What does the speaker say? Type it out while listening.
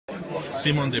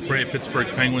Simon Despres, Pittsburgh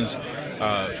Penguins.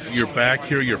 You're back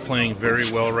here. You're playing very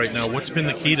well right now. What's been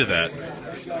the key to that?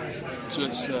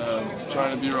 Just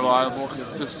trying to be reliable,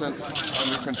 consistent,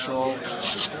 under control.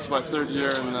 It's my third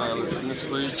year in this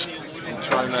league.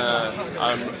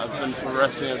 I've been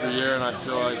progressing every year, and I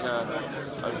feel like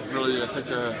I've really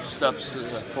taken steps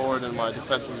forward in my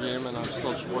defensive game, and I'm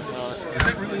still working on it. Is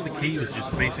that really the key? Was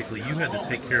just basically you had to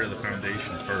take care of the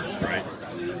foundation first, right?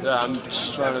 Yeah, I'm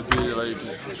just trying to be like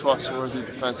trustworthy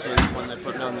defenseman. When they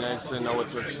put me on the ice, they know what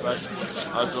to expect.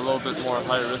 I was a little bit more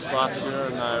high risk last year,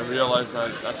 and I realized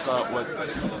that that's not what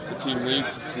the team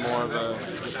needs. It's more of a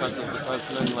defensive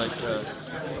defenseman,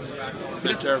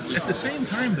 take care of people. At the same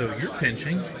time, though, you're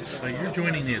pinching. You're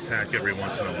joining the attack every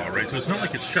once in a while, right? So it's not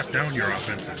like it's shut down your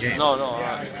offensive game. No.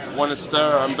 When it's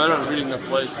there, I'm better at reading the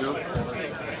play too.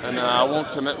 And I won't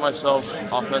commit myself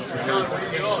offensively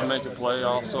to make a play.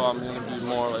 Also, I'm going to be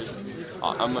more like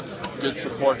I'm a good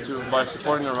support too. By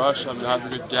supporting the rush, I have a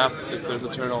good gap if there's a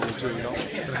turnover too.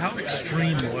 But how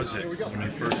extreme was it when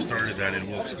you first started that in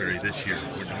Wilkes-Barre this year?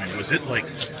 I mean, was it like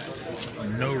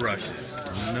no rushes,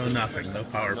 no nothing, no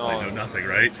power play, no nothing,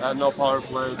 right? I had no power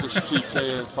play, just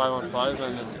PK and 5-on-5,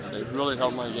 and it really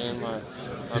helped my game.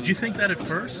 Did you think that at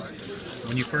first,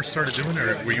 when you first started doing it,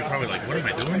 or were you probably like, what am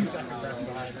I doing?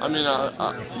 I mean,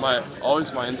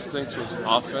 my instinct was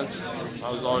offense. I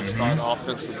was always thought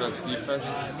offense the best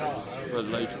defense. But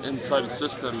like inside the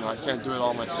system, I can't do it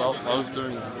all myself. I was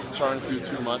trying to do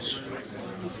too much.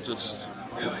 Just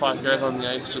the 5 guys on the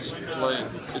ice, just play.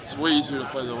 It's way easier to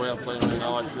play the way I'm playing right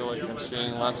now. I feel like I'm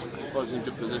skating less, I was in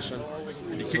good position.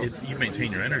 You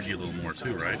maintain your energy a little more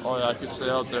too, right? Oh yeah, I could stay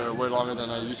out there way longer than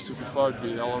I used to before. I'd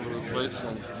be all over the place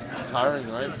and tiring,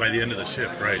 right? By the end of the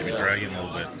shift, right? You'd be dragging a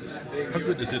little bit. How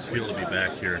good does this feel to be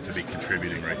back here and to be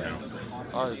contributing right now?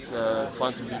 Oh, it's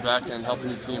fun to be back and helping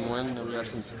the team win. We had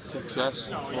some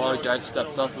success. A lot of guys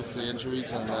stepped up with the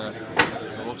injuries, and the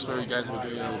Wilkes-Barre guys were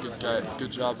doing a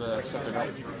good job stepping up.